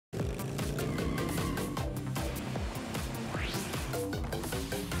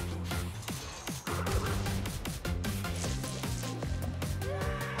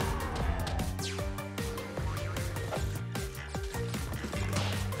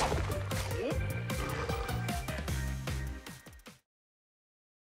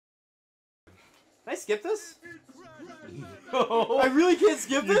I skip this? No. I really can't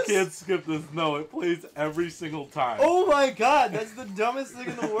skip this? You can't skip this. No, it plays every single time. Oh my god, that's the dumbest thing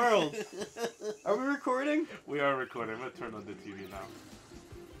in the world. Are we recording? We are recording. I'm going to turn on the TV now.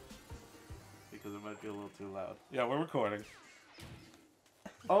 Because it might be a little too loud. Yeah, we're recording.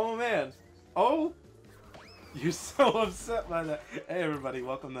 Oh man. Oh. You're so upset by that. Hey everybody,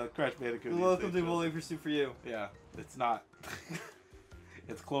 welcome to Crash Bandicoot. Welcome to Bowling Pursuit for You. Yeah, it's not.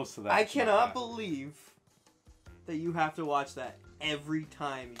 It's close to that. I cannot believe that you have to watch that every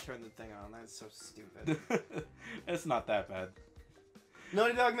time you turn the thing on. That's so stupid. It's not that bad.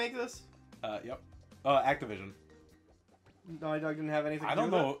 Naughty Dog make this? Yep. Activision. Naughty Dog didn't have anything to do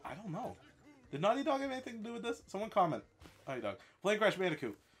with it? I don't know. Did Naughty Dog have anything to do with this? Someone comment. Naughty Dog. Playing Crash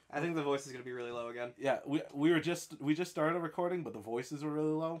Bandicoot. I think the voice is going to be really low again. Yeah, we just started a recording, but the voices were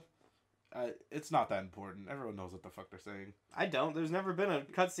really low. It's not that important. Everyone knows what the fuck they're saying. I don't. There's never been a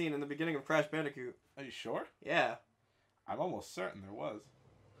cutscene in the beginning of Crash Bandicoot. Are you sure? Yeah. I'm almost certain there was.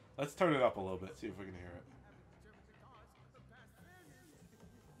 Let's turn it up a little bit, see if we can hear it.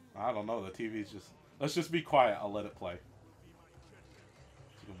 I don't know, the TV's just... Let's just be quiet, I'll let it play.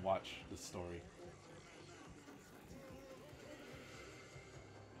 So you can watch the story.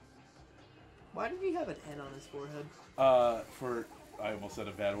 Why did he have an N on his forehead? I almost said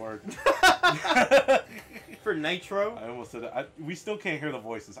a bad word. For Nitro? I almost said it. We still can't hear the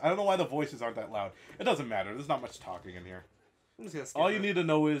voices. I don't know why the voices aren't that loud. It doesn't matter. There's not much talking in here. I'm just gonna skip All you need to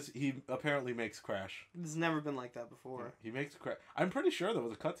know is he apparently makes Crash. It's never been like that before. He makes Crash. I'm pretty sure there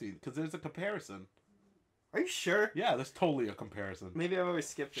was a cutscene, because there's a comparison. Are you sure? Yeah, there's totally a comparison. Maybe I've always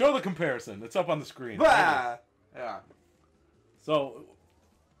skipped it. Show the comparison. It's up on the screen. Bah! Yeah. So,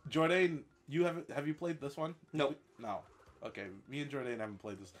 Jordayne, have you played this one? Nope. No. Okay, me and Jordayne haven't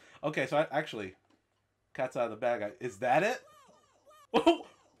played this. Okay, so actually, cat's out of the bag. Is that it? Whoa!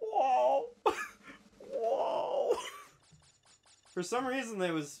 Whoa! For some reason,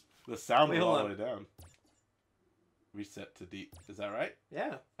 there was... The sound was all the way down. Reset to deep. Is that right?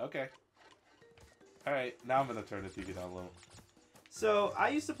 Yeah. Okay. Alright, now I'm going to turn the TV down a little. So, I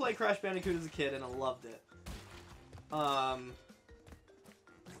used to play Crash Bandicoot as a kid, and I loved it.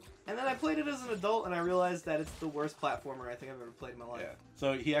 And then I played it as an adult, and I realized that it's the worst platformer I think I've ever played in my life. Yeah.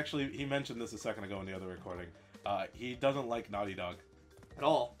 So he mentioned this a second ago in the other recording. He doesn't like Naughty Dog. At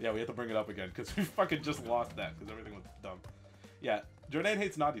all. Yeah, we have to bring it up again, because we fucking just lost that, because everything was dumb. Yeah, Jordayne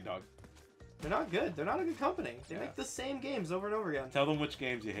hates Naughty Dog. They're not good. They're not a good company. They make the same games over and over again. Tell them which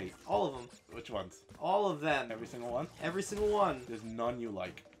games you hate. All of them. Which ones? All of them. Every single one? Every single one. There's none you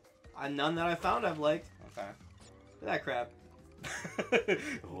like. None that I found I've liked. Okay. Look at that crap.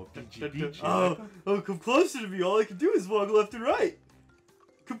 Oh, beachy. Oh, come closer to me. All I can do is walk left and right.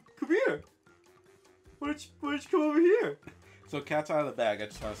 Come here. Why don't you come over here? So, cat's out of the bag. I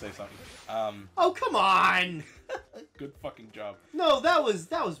just want to say something. Oh, come on. Good fucking job. No, that was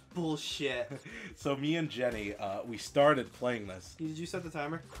bullshit. So, me and Jenny, we started playing this. Did you set the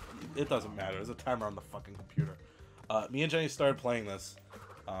timer? It doesn't matter. There's a timer on the fucking computer. Me and Jenny started playing this.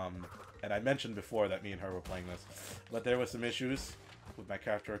 And I mentioned before that me and her were playing this. But there were some issues with my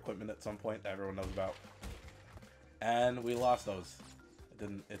character equipment at some point that everyone knows about. And we lost those.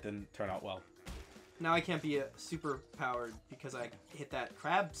 It didn't turn out well. Now I can't be super powered because I hit that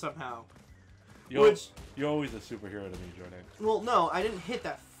crab somehow. You're always a superhero to me, Jordayne. Well, no, I didn't hit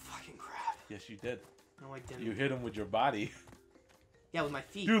that fucking crab. Yes, you did. No, I didn't. You hit him with your body. Yeah, with my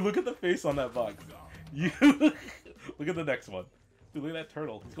feet. Dude, look at the face on that box. Look at the next one. Dude, look at that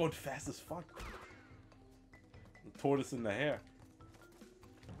turtle. He's going fast as fuck. The tortoise in the hair.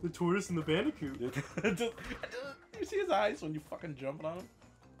 The tortoise and the bandicoot. You see his eyes when you fucking jumping on him?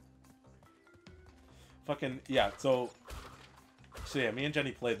 Fucking, yeah, so yeah, me and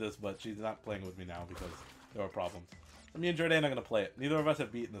Jenny played this, but she's not playing with me now because there were problems. So me and Jordayne are going to play it. Neither of us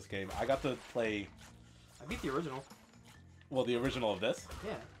have beaten this game. I got to play... I beat the original. Well, the original of this?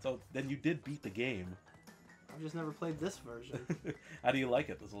 Yeah. So then you did beat the game. I've just never played this version. How do you like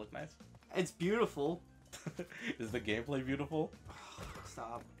it? Does it look nice? It's beautiful. Is the gameplay beautiful?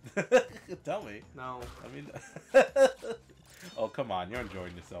 Stop. Tell me. No. I mean... Oh, come on. You're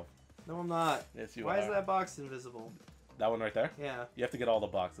enjoying yourself. No, I'm not. Yes, you are. Why is that box invisible? That one right there? Yeah. You have to get all the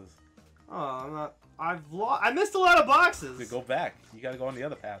boxes. Oh, I'm not... I missed a lot of boxes! So go back. You gotta go on the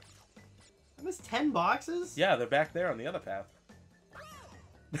other path. I missed 10 boxes? Yeah, they're back there on the other path.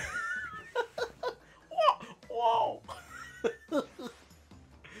 Whoa!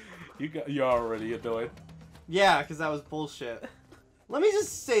 You're already annoyed. Yeah, because that was bullshit. Let me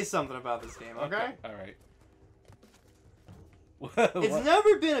just say something about this game, okay? Alright. It's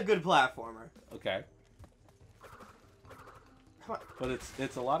never been a good platformer. Okay. Come on. But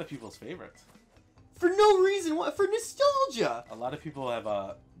it's a lot of people's favorites. For no reason. What? For nostalgia. A lot of people have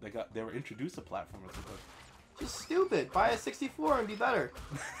they were introduced to platformers with it. Just stupid. Buy a 64 and be better.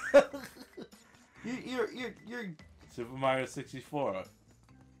 You're Super Mario 64.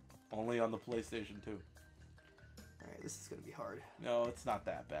 Only on the PlayStation 2. Alright, this is gonna be hard. No, it's not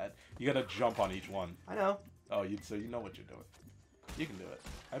that bad. You gotta jump on each one. I know. Oh, so you know what you're doing. You can do it.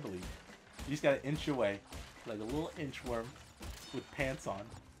 I believe. You just gotta inch away, like a little inchworm, with pants on.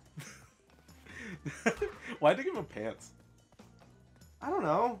 Why'd they give him pants? I don't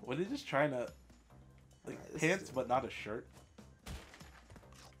know. Were they just trying to, like, Alright, pants but not a shirt?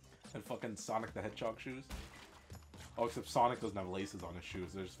 And fucking Sonic the Hedgehog shoes? Oh, except Sonic doesn't have laces on his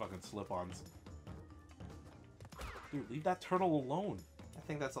shoes. They're just fucking slip-ons. Dude, leave that turtle alone. I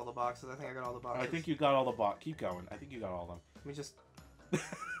think that's all the boxes. I think I got all the boxes. I think you got all the boxes. Keep going. I think you got all of them. Let me just,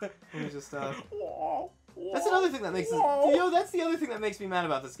 Whoa, whoa, That's another thing that makes that's the other thing that makes me mad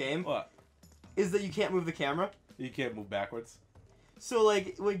about this game. What? Is that you can't move the camera. You can't move backwards. So,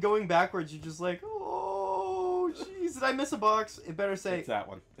 like, when going backwards, you're just like, oh, jeez, did I miss a box? It better say... It's that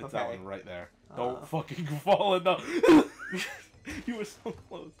one. It's that one right there. Don't fucking fall in the... You were so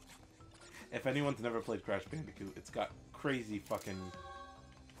close. If anyone's never played Crash Bandicoot, it's got crazy fucking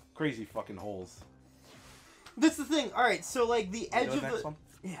holes. That's the thing. All right, so, like, the edge of the... Next one?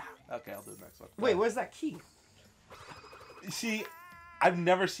 Yeah. Okay, I'll do the next one. Wait, where's that key? See, I've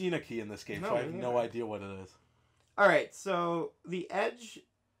never seen a key in this game, No, so I have me no neither. idea what it is. Alright, so the edge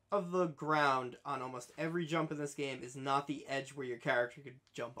of the ground on almost every jump in this game is not the edge where your character could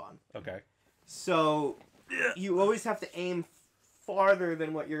jump on. Okay. So you always have to aim farther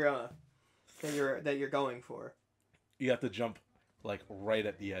than what you're that you're going for. You have to jump like right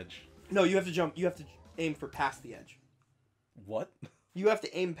at the edge. No, you have to aim for past the edge. What? You have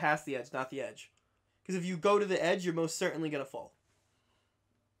to aim past the edge, not the edge. Because if you go to the edge, you're most certainly going to fall.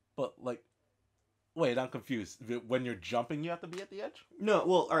 But like, wait, I'm confused. When you're jumping, you have to be at the edge? No,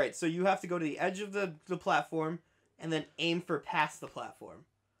 well, all right. So you have to go to the edge of the platform and then aim for past the platform.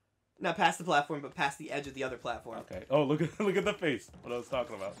 Not past the platform, but past the edge of the other platform. Okay. Oh, look at the face. What I was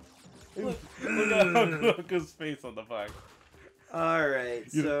talking about. Look at his face on the flag. All right.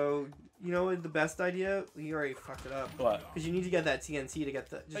 So you know what the best idea? You already fucked it up. What? Because you need to get that TNT to get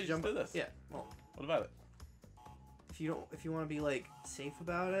the Just jump. do this. Yeah. Well, What about it? if you want to be like safe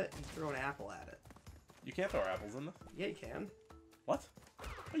about it, you throw an apple at it. You can't throw apples in this. Yeah, you can. What?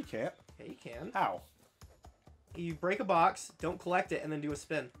 No, you can't. Yeah, you can. How? You break a box, don't collect it, and then do a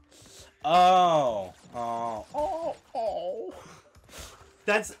spin. Oh.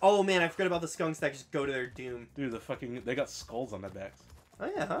 That's... Oh, man, I forgot about the skunks that just go to their doom. Dude, they got skulls on their backs. Oh,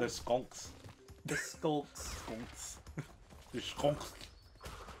 yeah, huh? They're skunks. The skulks. Skunks. They're skunks.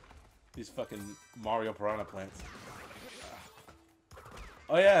 These fucking Mario Piranha plants.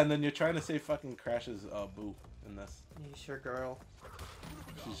 Oh yeah, and then you're trying to save fucking Crash's boo in this. You sure, girl.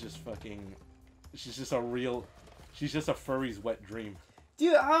 She's just a furry's wet dream.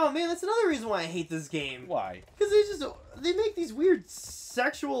 Dude, oh man, that's another reason why I hate this game. Why? Because they make these weird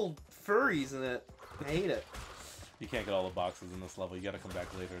sexual furries in it. I hate it. You can't get all the boxes in this level. You gotta come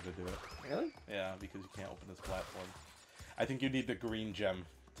back later to do it. Really? Yeah, because you can't open this platform. I think you need the green gem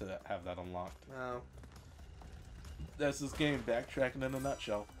to have that unlocked. Oh. That's this game, backtracking in a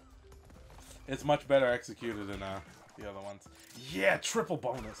nutshell. It's much better executed than the other ones. Yeah, triple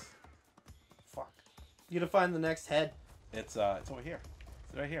bonus. Fuck. You gotta find the next head. It's over here.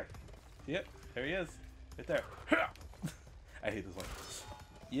 It's right here. Yep, there he is. Right there. I hate this one.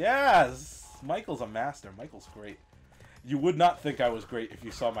 Yes! Michael's a master. Michael's great. You would not think I was great if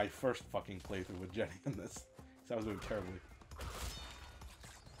you saw my first fucking playthrough with Jenny in this. Because I was doing terribly.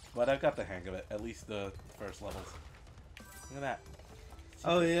 But I've got the hang of it. At least the first levels. Look at that.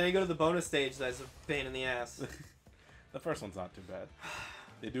 Oh, yeah, you go to the bonus stage. That's a pain in the ass. The first one's not too bad.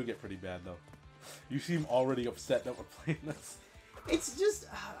 They do get pretty bad, though. You seem already upset that we're playing this. It's just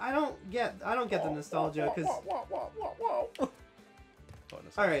I don't get the nostalgia because.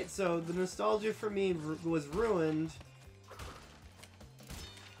 All right, so the nostalgia for me was ruined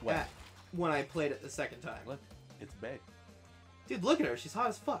when I played it the second time. Look, it's big. Dude, look at her. She's hot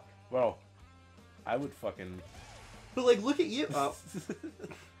as fuck. Bro, I would fucking. But like, look at you. Oh.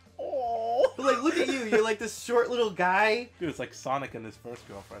 Oh. But like, look at you. You're like this short little guy. Dude, it's like Sonic and his first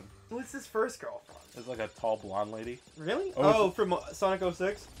girlfriend. What's his first girlfriend? It's like a tall blonde lady. Really? Oh, from Sonic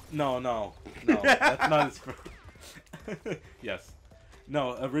 06? No. That's not his first. Yes.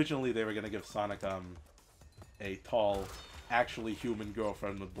 No, originally they were going to give Sonic a tall, actually human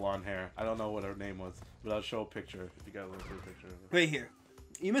girlfriend with blonde hair. I don't know what her name was, but I'll show a picture if you guys want to see a picture of her. Right here.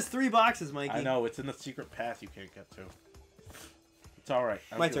 You missed 3 boxes, Mikey. I know, it's in the secret path you can't get to. It's alright.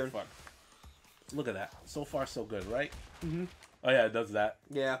 My turn. Fuck. Look at that. So far, so good, right? Mm-hmm. Oh, yeah, it does that.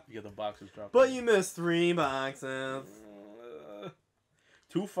 Yeah. You get the boxes dropped. But you missed 3 boxes.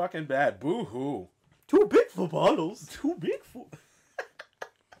 Too fucking bad. Boo-hoo. 2 big for bottles. 2 big for...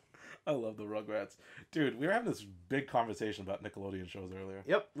 I love the Rugrats. Dude, we were having this big conversation about Nickelodeon shows earlier.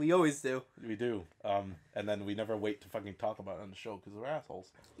 Yep, we always do. We do. And then we never wait to fucking talk about it on the show because we're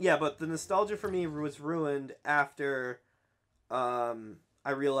assholes. Yeah, but the nostalgia for me was ruined after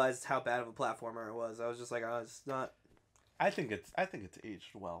I realized how bad of a platformer it was. I was just like, oh, it's not... I think it's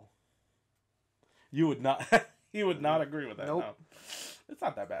aged well. You would not you would not agree with that. Nope. No. It's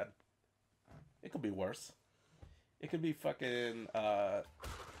not that bad. It could be worse. It could be fucking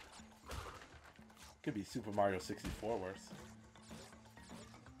could be Super Mario 64 worse.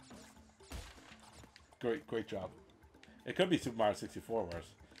 Great job. It could be Super Mario 64 worse.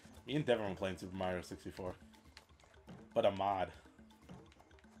 Me and Devin were playing Super Mario 64. But a mod.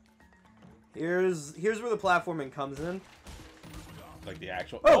 Here's where the platforming comes in. Like the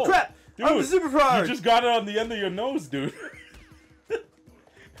actual... Oh crap! Dude, I'm super hard! You just got it on the end of your nose, dude.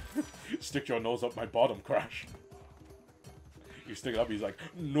 Stick your nose up my bottom, Crash. You stick it up, he's like,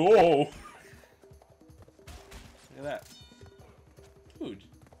 no! Look at that. Dude,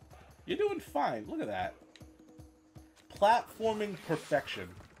 you're doing fine. Look at that. Platforming perfection.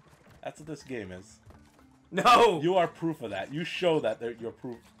 That's what this game is. No! You are proof of that. You show that you're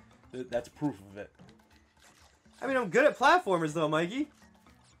proof. That's proof of it. I mean, I'm good at platformers, though, Mikey.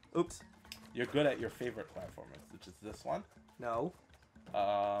 Oops. You're good at your favorite platformers, which is this one. No.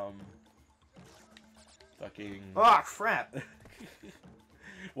 Fucking... Oh, crap.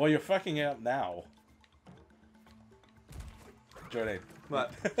 Well, you're fucking it up now. Jordayne.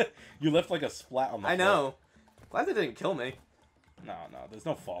 What? You left like a splat on the floor. I know. Glad they didn't kill me. No, there's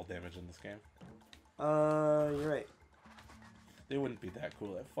no fall damage in this game. You're right. They wouldn't be that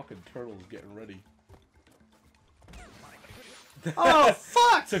cool. That fucking turtle's getting ready. Oh,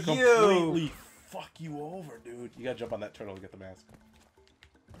 fuck to you! completely fuck you over, dude. You gotta jump on that turtle to get the mask.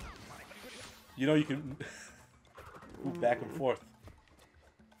 You know you can move back and forth.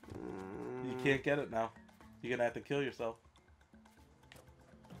 You can't get it now. You're gonna have to kill yourself.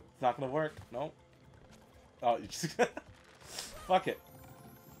 It's not gonna work. No. Oh, you just... Fuck it.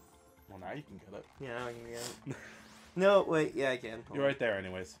 Well, now you can get it. Yeah, now I can get it. No, wait. Yeah, I can. You're right there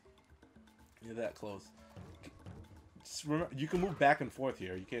anyways. You're that close. Just remember, you can move back and forth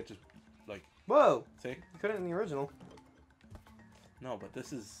here. You can't just, like... Whoa! See? You couldn't in the original. No, but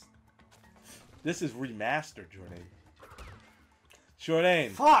this is... This is remastered, Jordayne.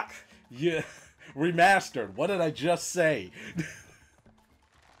 Jordayne! Fuck! Yeah, remastered. What did I just say? These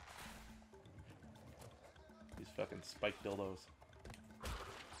fucking spike dildos.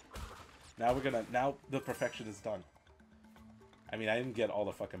 Now we're gonna... Now the perfection is done. I mean, I didn't get all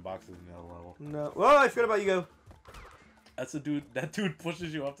the fucking boxes in the other level. No. Whoa, I forgot about you, go. That's the dude... That dude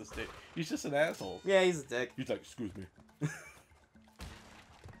pushes you off the stage. He's just an asshole. Yeah, he's a dick. He's like, excuse me.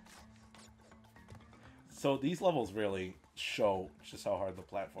 So these levels really show just how hard the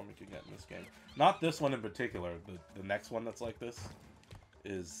platforming can get in this game. Not this one in particular. The next one that's like this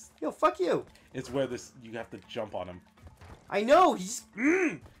is... Yo, fuck you. It's where this... You have to jump on him. I know, he's...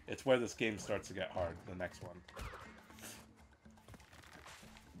 It's where this game starts to get hard, the next one.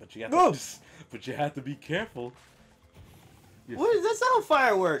 But you have to... But you have to be careful. What is... That's how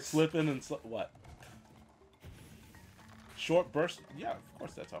fireworks. Slipping and... What? Short burst? Yeah, of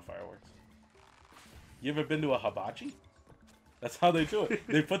course that's how fire works. You ever been to a hibachi? That's how they do it.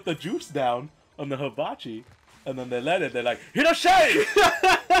 They put the juice down on the hibachi, and then they let it. They're like, Hiroshima!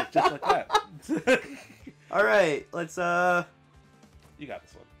 Just like that. Alright, let's, You got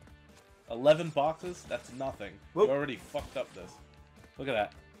this one. 11 boxes? That's nothing. Whoop. You already fucked up this. Look at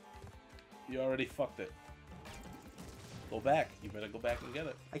that. You already fucked it. Go back. You better go back and get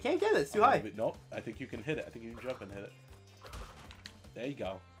it. I can't get it. It's too high. Nope. I think you can hit it. I think you can jump and hit it. There you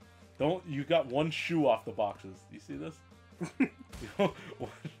go. Don't. You got one shoe off the boxes. You see this?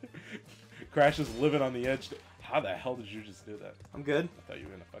 Crash is living on the edge. How the hell did you just do that? I'm good. I thought you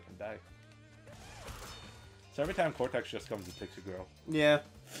were gonna fucking die. So every time Cortex just comes and takes a girl. Yeah.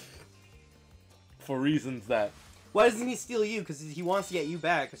 For reasons that... Why doesn't he steal you? Because he wants to get you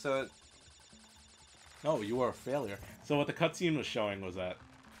back, so... No, you were a failure. So what the cutscene was showing was that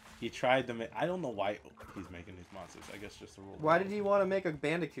he tried to make... I don't know why he's making these monsters. I guess just a rule. Why did he want to make a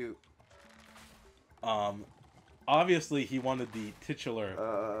Bandicoot? Obviously he wanted the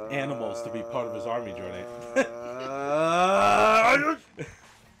titular animals to be part of his army, Jordayne.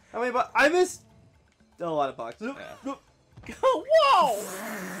 How many I missed a lot of boxes. Yeah. Whoa!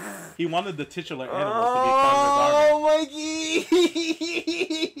 He wanted the titular animals to be part of his army. Oh,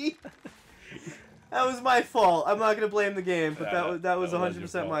 Mikey! That was my fault. I'm not gonna blame the game, but Yeah, that was that was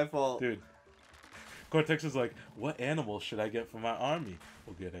 100% your my fault. Dude, Cortex is like, what animal should I get for my army?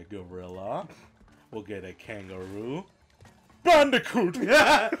 We'll get a gorilla. We'll get a kangaroo. Bandicoot!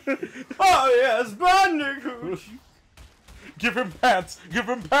 Oh yes, Bandicoot! Give him pants! Give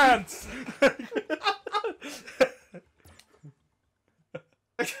him pants!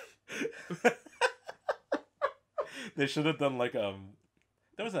 They should have done like there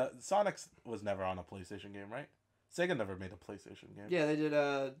was a Sonic was never on a PlayStation game, right? Sega never made a PlayStation game. Yeah, they did.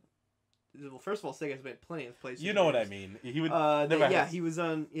 Well, first of all, Sega's made plenty of PlayStation. You know what I games. mean? He would. He was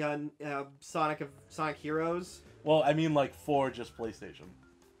on Sonic Heroes. Well, I mean like for just PlayStation.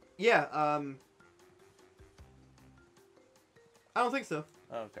 Yeah. I don't think so.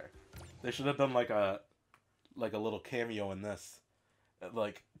 Okay. They should have done like a little cameo in this,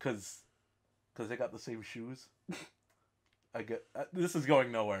 like because they got the same shoes. I get this is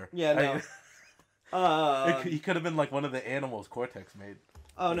going nowhere. Yeah, no. He could have been like one of the animals Cortex made.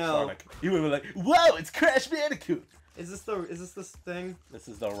 Oh like no! Sonic. He would be like, "Whoa, it's Crash Bandicoot." Is this this thing? This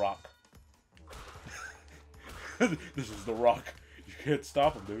is the Rock. This is the Rock. You can't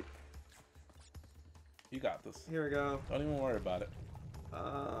stop him, dude. You got this. Here we go. Don't even worry about it.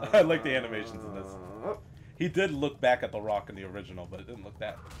 I like the animations in this. He did look back at the Rock in the original, but it didn't look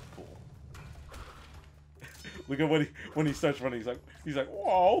that cool. Look at when he starts running. He's like,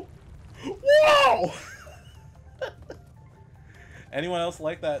 whoa, whoa. Anyone else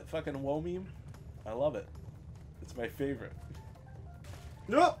like that fucking whoa meme? I love it. It's my favorite.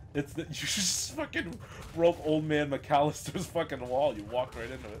 No. It's you just fucking broke old man McAllister's fucking wall. You walked right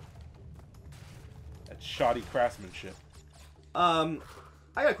into it. That's shoddy craftsmanship. I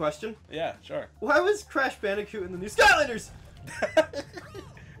got a question. Yeah, sure. Why was Crash Bandicoot in the new Skylanders?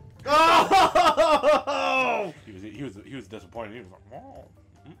 Oh! He was disappointed. He was like, "Whoa."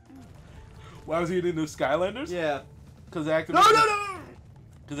 Why was he in the new Skylanders? Yeah. Because Activision. No!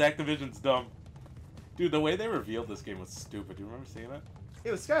 Because Activision's dumb. Dude, the way they revealed this game was stupid. Do you remember seeing it?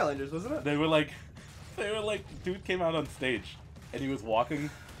 It was Skylanders, wasn't it? They were like, dude came out on stage, and he was walking.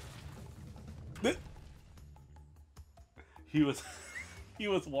 He was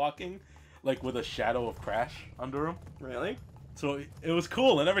walking, like with a shadow of Crash under him. Really? So it was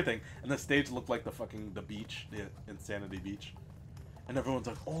cool and everything, and the stage looked like the beach, the Insanity Beach, and everyone's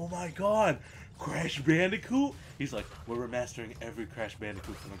like, "Oh my God, Crash Bandicoot!" He's like, "We're remastering every Crash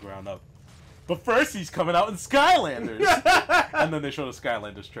Bandicoot from the ground up, but first he's coming out in Skylanders." And then they showed a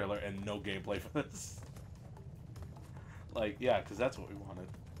Skylanders trailer and no gameplay for this. Like, yeah, because that's what we wanted.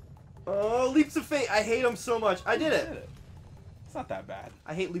 Oh, Leaps of Fate! I hate them so much. I did it. It's not that bad.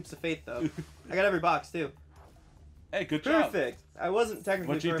 I hate Leaps of Fate though. I got every box too. Hey, good job. Perfect. I wasn't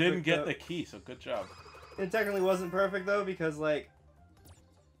technically. But you perfect, didn't get though. the key, so good job. It technically wasn't perfect though because like.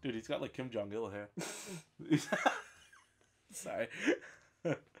 Dude, he's got like Kim Jong-il hair. Sorry.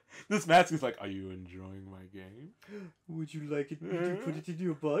 This mask is like, "Are you enjoying my game? Would you like it? Would you put it in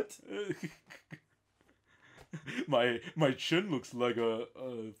your butt?" my chin looks like a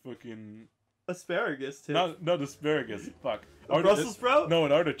fucking Asparagus too. not asparagus. Fuck. A Brussels sprout? No,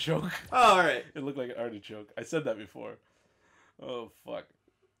 an artichoke. Oh, all right. It looked like an artichoke. I said that before. Oh fuck.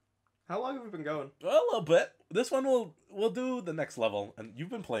 How long have we been going? Well, a little bit. This one we'll do the next level, and you've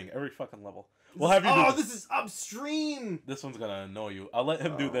been playing every fucking level. We'll have you. Oh, this is upstream. This one's gonna annoy you. I'll let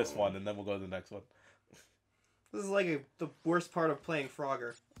him do this one, and then we'll go to the next one. This is like the worst part of playing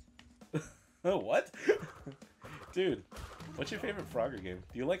Frogger. Oh, what? Dude, what's your favorite Frogger game?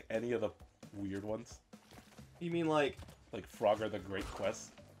 Do you like any of the weird ones? You mean like Frogger the Great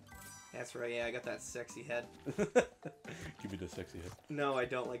Quest? That's right, yeah, I got that sexy head. Give me the sexy head. No, I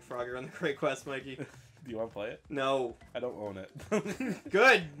don't like Frogger on the Great Quest, Mikey. Do you want to play it? No. I don't own it.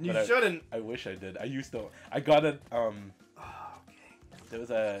 Good, you shouldn't. I wish I did. I used to. I got it, Oh, okay. there was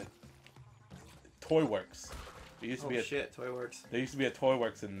a Toy Works. There used to be a shit, Toy Works. There used to be a Toy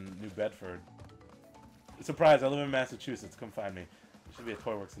Works in New Bedford. Surprise, I live in Massachusetts. Come find me. There should be a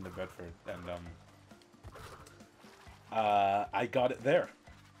Toy Works in New Bedford. And, I got it there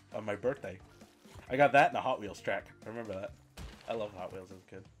on my birthday. I got that and a Hot Wheels track. I remember that. I love Hot Wheels as a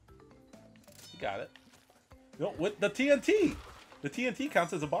kid. You got it. No, with the TNT! The TNT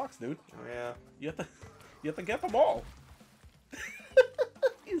counts as a box, dude. Oh, yeah. You have to get them all.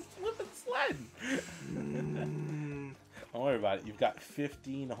 He's slipping sliding. Don't worry about it. You've got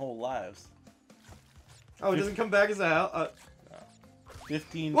 15 whole lives. Oh, it doesn't come back as a hell.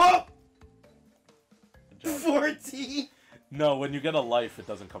 15. Whoa! Good job. 14. No, when you get a life, it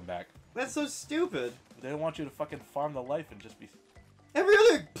doesn't come back. That's so stupid. They don't want you to fucking farm the life and just be. Every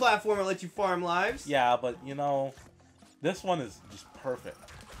other platformer lets you farm lives. Yeah, but you know, this one is just perfect.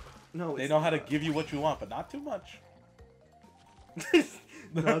 No, They it's know how to not. give you what you want, but not too much.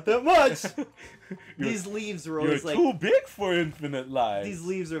 Not that much. You're- These leaves were You're always like. too big for infinite lives. These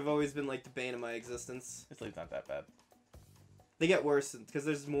leaves have always been like the bane of my existence. This leave's not that bad. They get worse because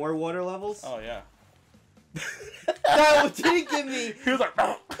there's more water levels. Oh yeah. That didn't give me. He was like,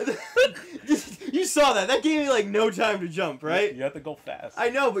 no. You saw that. That gave me like no time to jump, right? You have to go fast. I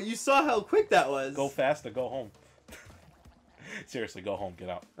know, but you saw how quick that was. Go fast or go home. Seriously, go home. Get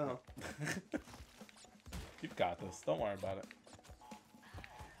out. Oh. You've got this. Don't worry about it.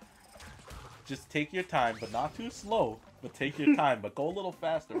 Just take your time, but not too slow. But take your time, but go a little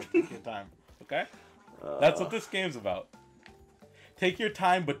faster. But take your time. Okay? That's what this game's about. Take your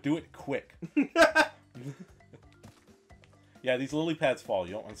time, but do it quick. Yeah, these lily pads fall.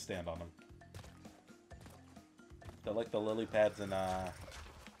 You don't want to stand on them. They're like the lily pads in the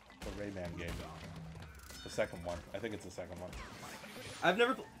Rayman game. The second one. I think it's the second one. I've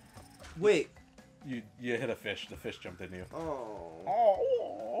never. Wait. You hit a fish. The fish jumped into you.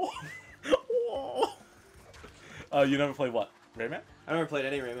 Oh. Oh. You never played what? Rayman? I never played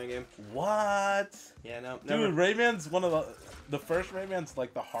any Rayman game. What? Yeah, no. Dude, Never. Rayman's one of the first Rayman's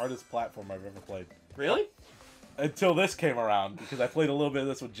like the hardest platform I've ever played. Really? Until this came around, because I played a little bit of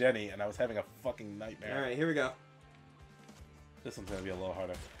this with Jenny, and I was having a fucking nightmare. All right, here we go. This one's gonna be a little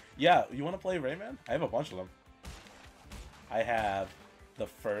harder. Yeah, you want to play Rayman? I have a bunch of them. I have the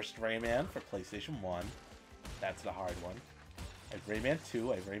first Rayman for PlayStation 1. That's the hard one. I have Rayman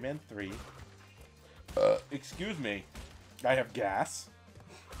 2. I have Rayman 3. Excuse me. I have Gas.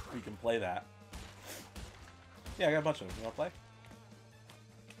 We can play that. Yeah, I got a bunch of them. You want to play?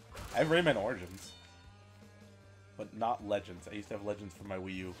 I have Rayman Origins. But not Legends. I used to have Legends for my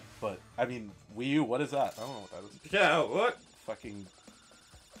Wii U. But, I mean, Wii U, what is that? I don't know what that is. Yeah, what? Fucking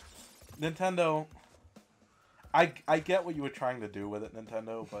Nintendo. I get what you were trying to do with it,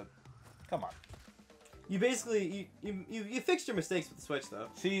 Nintendo, but come on. You basically you fixed your mistakes with the Switch though.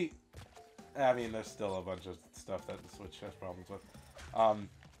 See, I mean, there's still a bunch of stuff that the Switch has problems with.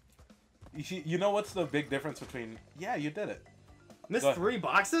 You know what's the big difference between? Yeah, you did it. Missed 3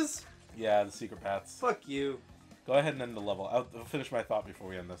 boxes? Yeah, the secret paths. Fuck you. Go ahead and end the level. I'll finish my thought before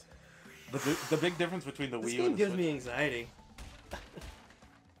we end this. The big difference between the This Wii U game and the gives Switch. me anxiety.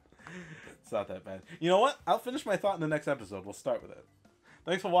 It's not that bad. You know what? I'll finish my thought in the next episode. We'll start with it.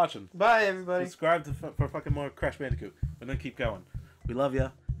 Thanks for watching. Bye, everybody. Subscribe for fucking more Crash Bandicoot. We're gonna keep going. We love ya.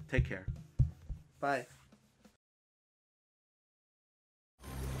 Take care. Bye.